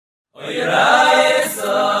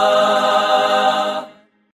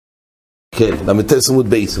כן, למתס עמוד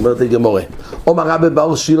בייס, אומרת הגמורה. אומר רבי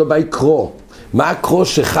בר שילה בי קרו. מה הקרו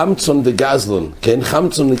שחמצון וגזלון? כן,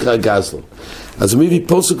 חמצון נקרא גזלון. אז הוא מביא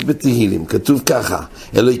פוסק בתהילים, כתוב ככה: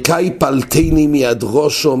 אלוהיקאי פלטני מיד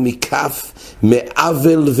ראשו מכף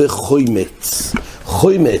מעוול וחוימץ.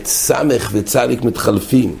 חוימץ, סמך וצדיק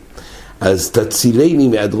מתחלפים. אז תצילני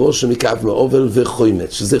מיד ראשו מכף מעוול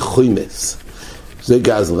וחוימץ, שזה חוימץ. זה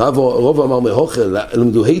גזל. רוב אמר מהוכל,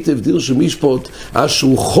 למדו היטב דיר שמשפוט,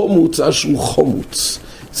 אשרו חומוץ, אשרו חומוץ.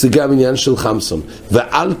 זה גם עניין של חמסון.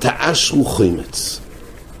 ואל תאשרו חוימץ.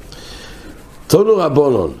 תונו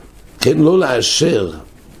רבונון, כן, לא לאשר,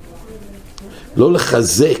 לא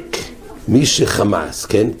לחזק מי שחמאס,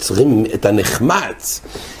 כן? צריכים את הנחמץ.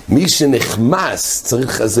 מי שנחמס צריך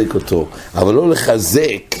לחזק אותו, אבל לא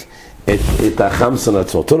לחזק את החמסון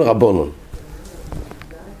עצמו. תונו רבונון.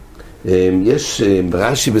 יש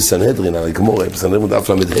רש"י בסנהדרין, על הגמורה, בסנהדרין דף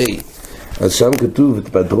ל"ה, אז שם כתוב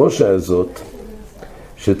בדרושה הזאת,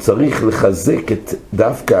 שצריך לחזק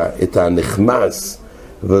דווקא את הנחמס,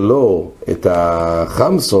 ולא את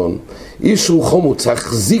החמסון. אישרו חומוץ,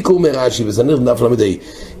 החזיקו מרש"י, בסנהדרין דף ל"ה,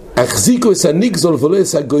 החזיקו את הנגזול ולא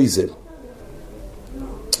את הגויזל.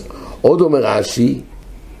 עוד אומר רש"י,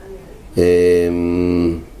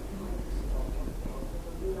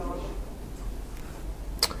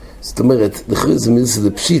 זאת אומרת, לכן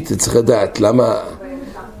זה פשיט, צריך לדעת למה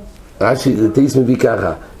רש"י תייס מביא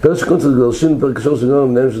ככה. פרק שקונצת גלשין, פרק שור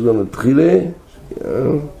שגרון, מנהל שגרון התחילה.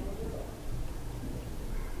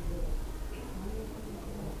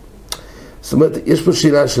 זאת אומרת, יש פה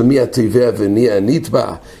שאלה של מי התובע ומי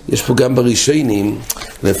הנתבע. יש פה גם בראשונים,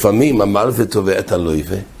 לפעמים המלווה תובע את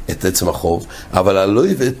הלווה, את עצם החוב, אבל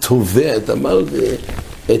הלווה תובע את המלווה,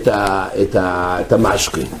 את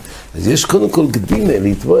המשקין. אז יש קודם כל קדימה,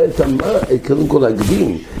 לתבוע קודם כל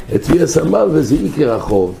להקדים את תביעת המלווה, זה עיקר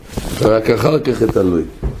החוב, ורק אחר כך את הלווה.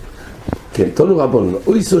 כן, תנו רבון,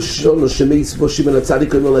 אוי זו שונו שמייס בו שמעון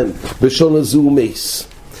הצדיק אומר להם, בשונו זו הוא מייס.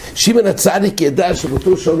 שמעון הצדיק ידע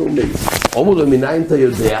שבאותו שונו הוא מייס. אומר לו, מנין אתה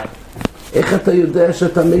יודע? איך אתה יודע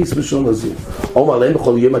שאתה מייס בשון הזו? אומר להם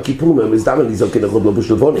בכל יום הכיפורים, אז דמה לזוק כנכות לא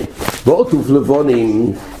בשלבונים. ועוטוף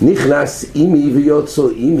לבונים נכנס אימי ויוצא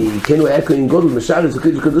אימי, כן הוא היה כהן גודל משאר, זה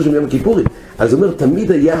קדוש מיום הכיפורים. אז הוא אומר,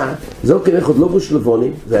 תמיד היה זוק כנכות לא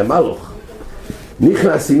בשלבונים, זה היה מלוך.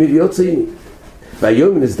 נכנס אימי ויוצא אימי.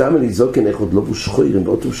 והיום אז דמה לזוק כנכות לא בשחוירים,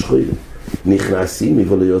 ועוטוף שחוירים. נכנס אימי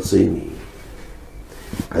ולא יוצא אימי.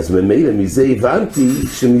 אז ממילא מזה הבנתי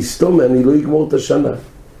שמסתום אני לא אגמור את השנה.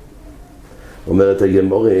 אומרת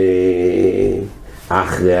הגמור,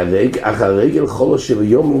 אחרי הרגל חולו של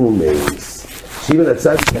יום הוא מייס. שמעון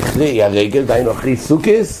הצדיק אחרי הרגל, דיינו אחרי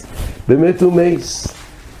סוכס, באמת הוא מייס.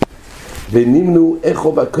 ונמנו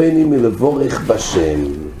איכו בכהנים מלבורך בשם.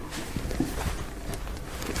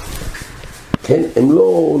 כן, הם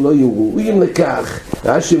לא יראויים לכך.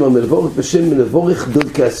 רש"י אומר מלבורך בשם, מלבורך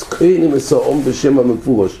דרכס כהנים מסעום בשם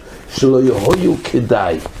המפורש, שלא יהיו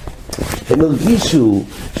כדאי. הם הרגישו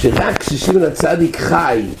שרק כששמעון הצדיק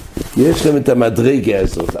חי יש להם את המדרגה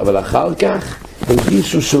הזאת, אבל אחר כך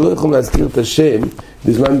הרגישו שלא יכולים להזכיר את השם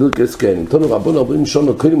בזמן דרכס כהנים. תנו רבון 40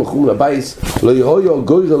 שונו כהנים אחרום לבייס, לא יהיו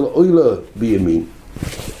גוירל אוילה בימין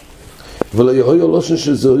ולא יהיו לושן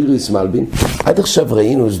של זוהיריס מלבין. עד עכשיו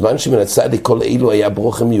ראינו זמן שמעון הצדיק כל אילו היה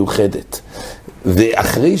ברוכה מיוחדת,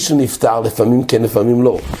 ואחרי שהוא נפטר לפעמים כן לפעמים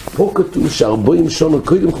לא. פה כתוב שהרבוים שונו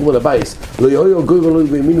קודם חובר לבייס, לא יהיו גוי ולא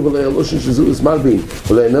בימין ולא יהלושן שזורס מלבין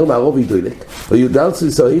ולא ינר מערוב ידוילק ויודלצו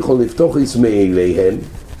ישראל יכול לפתוח ישמעי אליהם.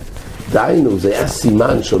 דיינו, זה היה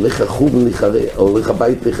סימן שהולך החוב לחרב, הולך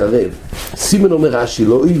הבית לחרב. סימן אומר רש"י,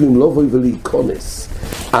 לא אויבים לא בוי ולהיכונס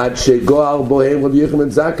עד שגוער בוהם רבי יוחנן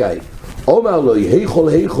זכאי. אומר לו,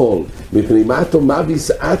 היכול, מפני מה אתה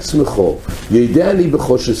מביס עצמך, ידע אני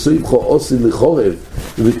בחושסויבך עושי לחורב,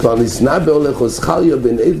 וכבר נסנה בהולך זכריה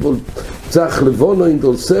בן אדבול, צח לבונו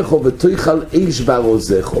אינדולסך, ותויכל איש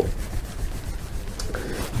ברוזך.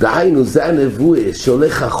 דהיינו, זה הנבואה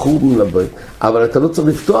שהולך החום לבית, אבל אתה לא צריך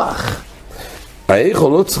לפתוח.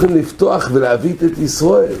 היכול לא צריכים לפתוח ולהביא את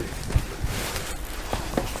ישראל.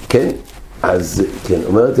 כן? אז כן,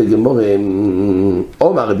 אומרת הגמור,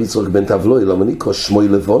 אומר רבי יצחק בן תבלוי, למה נקרא שמוי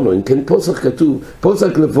לבונון, כן, פוסק כתוב,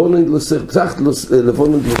 פוסק לבונון דלוסך, פסח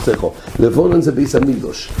לבונון דלוסכו, לבונון זה ביס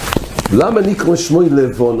המקדוש. למה נקרא שמוי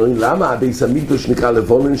לבונון? למה ביס המקדוש נקרא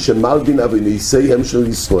לבונון שמלבין אבוניסיהם של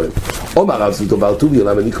ישראל? אומר רב זוטו בר טוביה,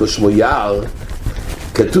 למה נקרא שמוי יער?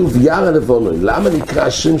 כתוב יער הלבונון. למה נקרא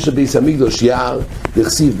השם של ביס המקדוש יער?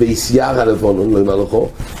 נכסיב ביס יער הלבונון, לא אומר לכו,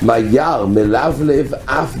 מה יער מלבלב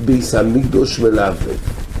אף ביס המקדוש מלבלב.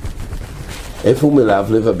 איפה הוא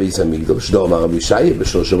מלבלב הביס המקדוש? דאמר רבי שיה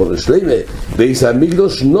בשלושה מונה שלמה, ביס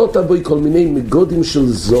המקדוש נוטה בו כל מיני מגודים של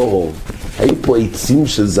זוהר, היו פה עצים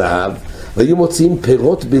של זהב, והיו מוציאים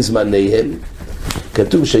פירות בזמניהם,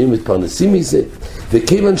 כתוב שהיו מתפרנסים מזה,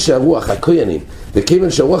 וכיוון שהרוח, הכהנים, וכיוון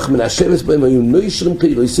שהרוח מנשבת בהם היו נוישרים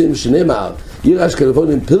פירויסים, שנאמר ירש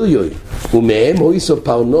כלבון עם פריוי, ומהם הויסו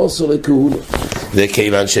פרנוסו לכהונו,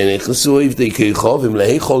 וכיוון שנכנסו עבדי כיכוב הם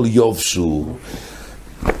להיכול יובשו,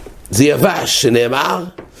 זה יבש, שנאמר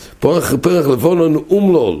פרח לבונון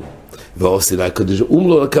אומלול, ועושה לה קדוש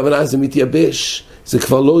אומלול, הכוונה זה מתייבש, זה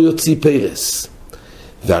כבר לא יוציא פרס,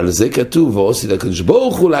 ועל זה כתוב ועושה לה קדוש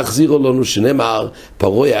ברוך הוא להחזירו לנו, שנאמר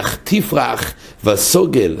פרויח תפרח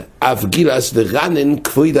וסוגל אף גילס ורנן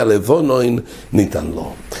כבוד הלבונון ניתן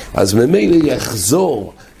לו. אז ממילא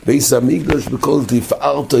יחזור ביס המקדוש בכל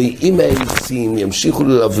תפארתו עם העצים, ימשיכו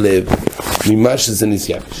ללבלב ממה שזה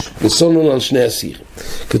נסייבש. וסונון על שני הסירים.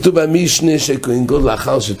 כתוב במשנה שכהן גדול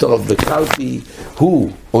לאחר שטרף בקלפי, הוא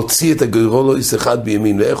הוציא את הגוירולויס אחד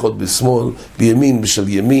בימין ואחד בשמאל, בימין בשל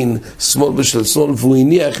ימין, שמאל בשל שמאל, והוא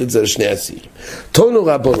הניח את זה על שני הסירים. תונו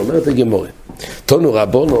רבון, אומרת הגמורה, תונו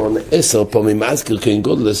רבונון 10 פעמים אזכיר כהן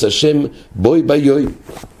גדול את השם בוי ביוי,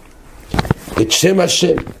 את שם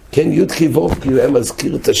השם, כן, י' חיבוב, כי הוא היה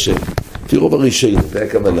מזכיר את השם. תראו בראשון, זה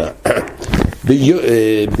הכוונה.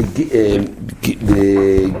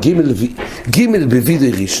 בגימל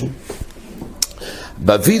בוידוי ראשון,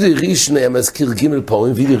 בוידוי ראשון היה מזכיר גימל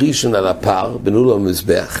פעמים, וידוי ראשון על הפר, בנו לו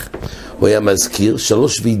המזבח, הוא היה מזכיר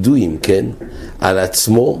 3 וידויים, כן, על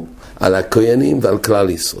עצמו, על הכהנים ועל כלל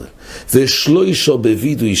ישראל. ושלושה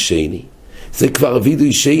בוידוי שני, זה כבר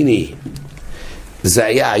וידוי שני, זה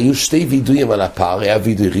היו 2 וידויים על הפר, היה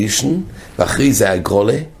וידוי ראשון, ואחרי זה היה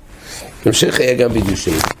גרולה, בהמשך היה גם וידוי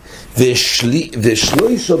שני.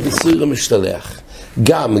 ושלושה בסיר המשתלח,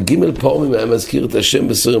 גם ג' פעמים היה מזכיר את השם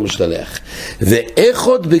בסיר המשתלח,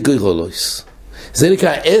 ואחד בגוירולויס, זה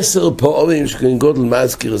נקרא 10 פעמים שכהן גודל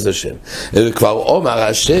מזכיר את השם, וכבר אומר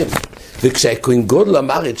השם, וכשהכהן גודל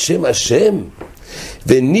אמר את שם השם,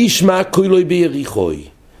 ונשמע קולוי ביריחוי,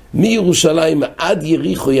 מירושלים עד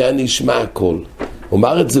יריחו היה נשמע הכל,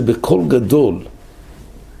 אומר את זה בקול גדול.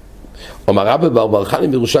 אומר רבי בר חנא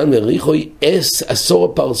בירושלים יריחו 10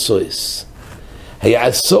 פרסוס, היה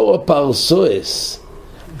 10 פרסוס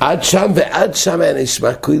עד שם, ועד שם היה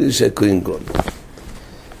נשמע קודש של כהן גדול.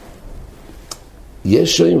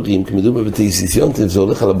 יש שאומרים, כמדובר בבתי סיסיונטים, זה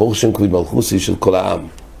הולך על הבור שם כבוד מלכוסי של כל העם,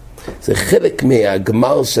 זה חלק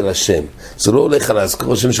מהגמר של השם, זה לא הולך על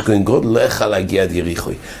הזכור השם של כהן גדול, לא הולך על להגיע עד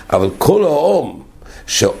יריחו, אבל כל העם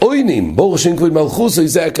שאוינים בור שם כבוד מלכוסי,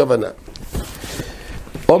 זה הכוונה.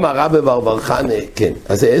 אומר רבי בר חנא, כן,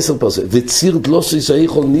 אז זה 10 פרסות, וציר דלוסי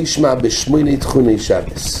סייכול נשמע בשמונה תחומי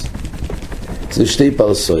שבס, זה 2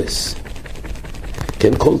 פרסות,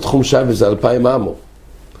 כן, כל תחום שבס זה 2,000 אמו,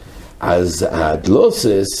 אז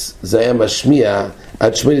הדלוסס זה היה משמיע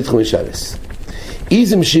עד 8 תחומי שבס.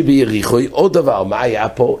 איזם שביריחוי, עוד דבר, מה היה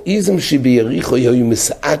פה? איזם שביריחוי היו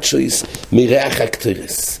מסעת שויס מריח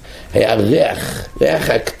הקטרס, היה ריח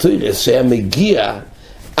הקטרס שהיה מגיע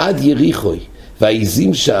עד יריחוי,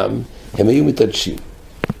 והעיזים שם הם היו מתעדשים.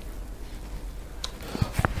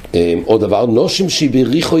 עוד דבר, נושם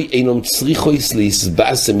שביריחוי אינם צריכוי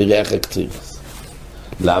להסבסם מריח הקטרס.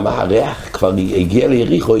 למה? הריח כבר הגיע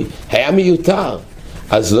ליריחוי, היה מיותר,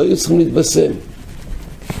 אז לא היו צריכים להתבשם.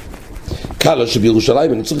 קלו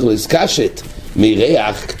שבירושלים אני צריך להסקשת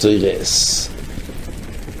מריח קטרס.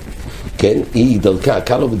 כן, היא דרכה,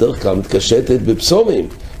 קלו בדרך כלל מתקשטת בפסומים,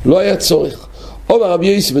 לא היה צורך. אומר רבי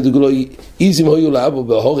יוסי מדוגלו, איזים היו לאבו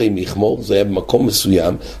בהורי מחמור, זה היה במקום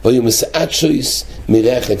מסוים, והיו מסעת שויס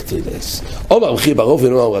מריח הקטרס. אומר רבי ברוב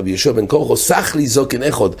ונאמר רבי יהושע בן קורחו, סח לי זוקן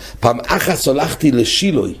אחד, פעם אחת הולכתי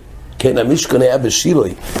לשילוי, כן, המשכן היה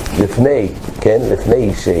בשילוי,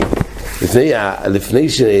 לפני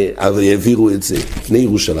שהעבירו את זה, לפני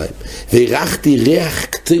ירושלים, והרחתי ריח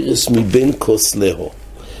קטרס מבין כוסלהו.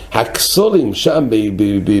 הכסולים שם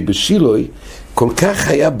בשילוי, כל כך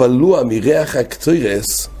היה בלוע מריח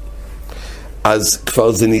הקטרס, אז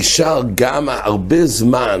כבר זה נשאר גם הרבה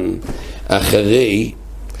זמן אחרי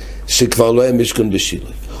שכבר לא היה משכן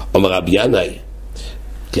בשילוי. אומר רבי ינאי,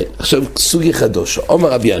 כן, עכשיו סוגי חדוש, אומר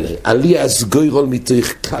רבי ינאי, עלי אז גוירול מתוך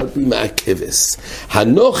קלפי מהכבש,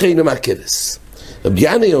 הנוח אינו מהכבש. רבי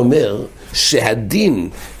ינאי אומר שהדין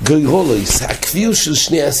גוירולויס, הכביר של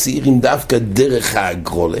שני הסעירים דווקא דרך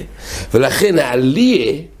הגרולה, ולכן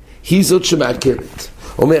העלייה היא זאת שמעכבת.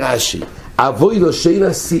 אומר רש"י, אבוי לו שאין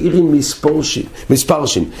הסעירים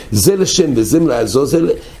מספרשים, זה לשם וזה לעזוזל,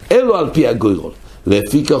 אלו על פי הגוירול.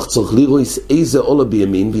 לפי כך צריך לראות איזה עולה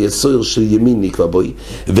בימין ויסור של ימין נקבע בוי,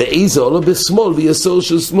 ואיזה עולה בשמאל ויסור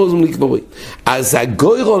של שמאל נקבע בוי. אז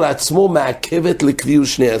הגוירול עצמו מעכבת לקביעו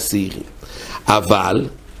שני הסעירים, אבל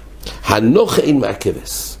הנוחה אין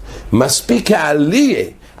מעכבס. מספיק העלייה,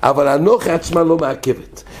 אבל הנוחה עצמה לא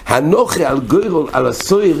מעכבת. הנוחה על גוירול, על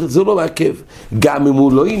הסויר, זה לא מעכב. גם אם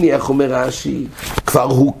הוא לא הניח, אומר רש"י, כבר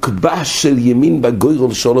הוא קבש של ימין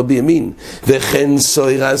בגוירול שלו בימין, וכן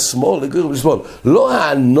סויר השמאל לגוירול בשמאל. לא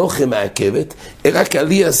הנוחה מעכבת, רק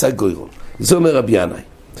עלייה עשה גוירול. זה אומר רבי ינאי.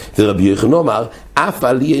 ורבי יוחנן אמר, אף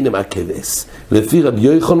עלייה אינה מעכבס. לפי רבי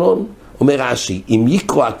יוחנן, אומר רש"י, אם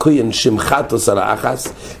יקרא הכהן שם חטוס על האחס,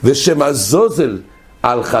 ושם הזוזל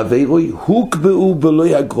על חברוי, הוקבעו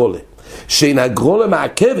בלוי הגרולה. שאין הגרולה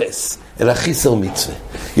מעכבס, אלא חיסר מצווה.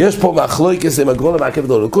 יש פה מחלוקת אם הגרולה מעכבת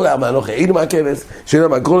או לא. כל העם הנוחה אין מעכבס, שאין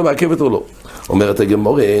הגרולה מעכבת או לא. אומרת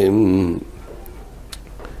הגמרא,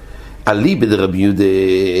 עלי בדרבי יהודה,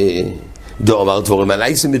 דאמר דבורים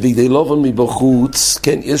עלייסים בבגדי לובן מבחוץ,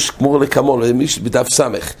 כן, יש כמו לכמון, בדף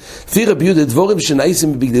סמך. לפי רבי יהודה דבורים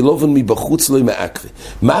שנעשים בבגדי לובן מבחוץ לא מעכבה.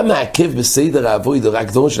 מה מעכב בסדר העבודה?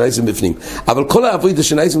 רק דבורים שנעשים בפנים. אבל כל העבודה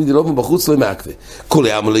שנעשים בבגדי לובן בחוץ לא מעכבה. כל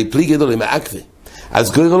העם לא יפליג לא מעכבה.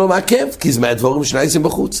 אז גוירו לא מעכב, כי זה מהדבורים שנעשים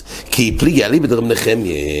בחוץ. כי פליגי עלי בדרם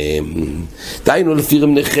נחמיה. דיינו לפי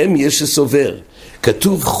רם נחמיה שסובר.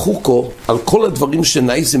 כתוב חוקו על כל הדברים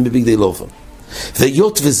שנעשים בבגדי לובן.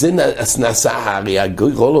 והיות וזה נעשה הרי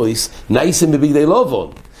הגוירולויס נעשים בבגדי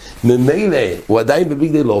לובן, ממילא הוא עדיין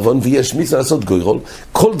בבגדי לובן ויש מיצה לעשות גוירול,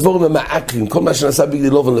 כל דבורים המעכבים, כל מה שנעשה בבגדי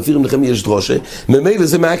לובן לפי רבי נחמיה יש דרושה, ממילא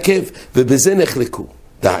זה מעכב, ובזה נחלקו.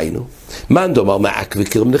 דהיינו, מאן דאמר מעכב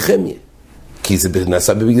כרבי נחמיה, כי זה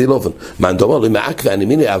נעשה בבגדי לובן. מאן דאמר לא מעכב אני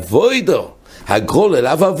מיני אבוידו, הגרול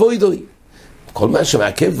אליו אבוידוי. כל מה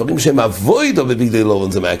שמעכב, דברים שהם אבוידו בבגדי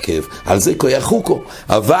לובן זה מעכב, על זה כויה חוקו.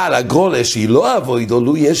 אבל הגרולה שהיא לא אבוידו,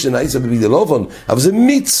 לא יש שנעשה בבגדי לובן, אבל זה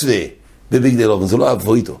מצווה בבגדי לובן, זה לא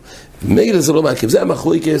אבוידו. מילא זה לא מעכב, זה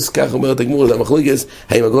המחלוקס, כך אומרת הגמרא, זה המחלוקס,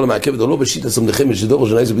 האם הגרולה מעכבת או לא, בשיטה סומדכם שדורו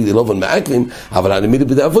שנעשה בבגדי לובן מעכבים, אבל אני מילא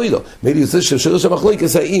בדי אבוידו. מילא יוצא ששרש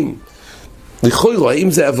המחלוקס, האם לכוירו,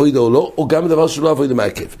 האם זה אבוידו או לא, או גם דבר שלא אבוידו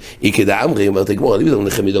מעכב. היא כדא אמרי, אומרת הגמרא, אני בדרם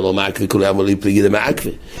נחמיה דבר מעכב, כל העם עלי פליגי למעכב.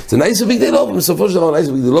 זה נעשה בגדי לובן, בסופו של דבר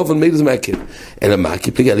נעשה בגדי לובן, מילא זה מעכב. אלא מה?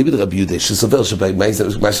 כי פליגי עלי בדרבי יהודה, שסובר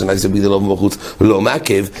שמה שנעשה בגדי לובן בחוץ לא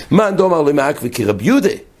מעכב, מאן דאמר למעכב כרבי יהודה.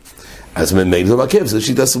 אז ממילא זה מעכב, זה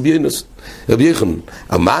שיטה סוביינוס. רבי יוחנן,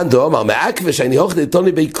 מאן דאמר מעכב שאני הוכדי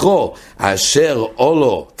תוני ביקרו, אשר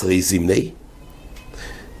אולו תרי זימני.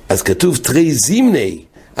 אז כתוב תרי זימני,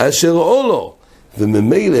 אשר אולו,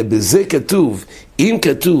 וממילא בזה כתוב, אם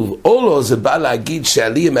כתוב אולו זה בא להגיד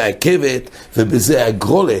שעלייה מעכבת, ובזה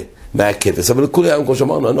הגרולה מעכבס. אבל לכולי היום, כמו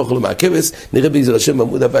שאמרנו, אנחנו לא מעכבס, נראה בעזר השם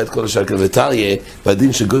בעמוד הבא את כל השאר כאן ותריה,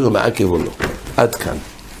 והדין שגוירו מעכב או לא. עד כאן.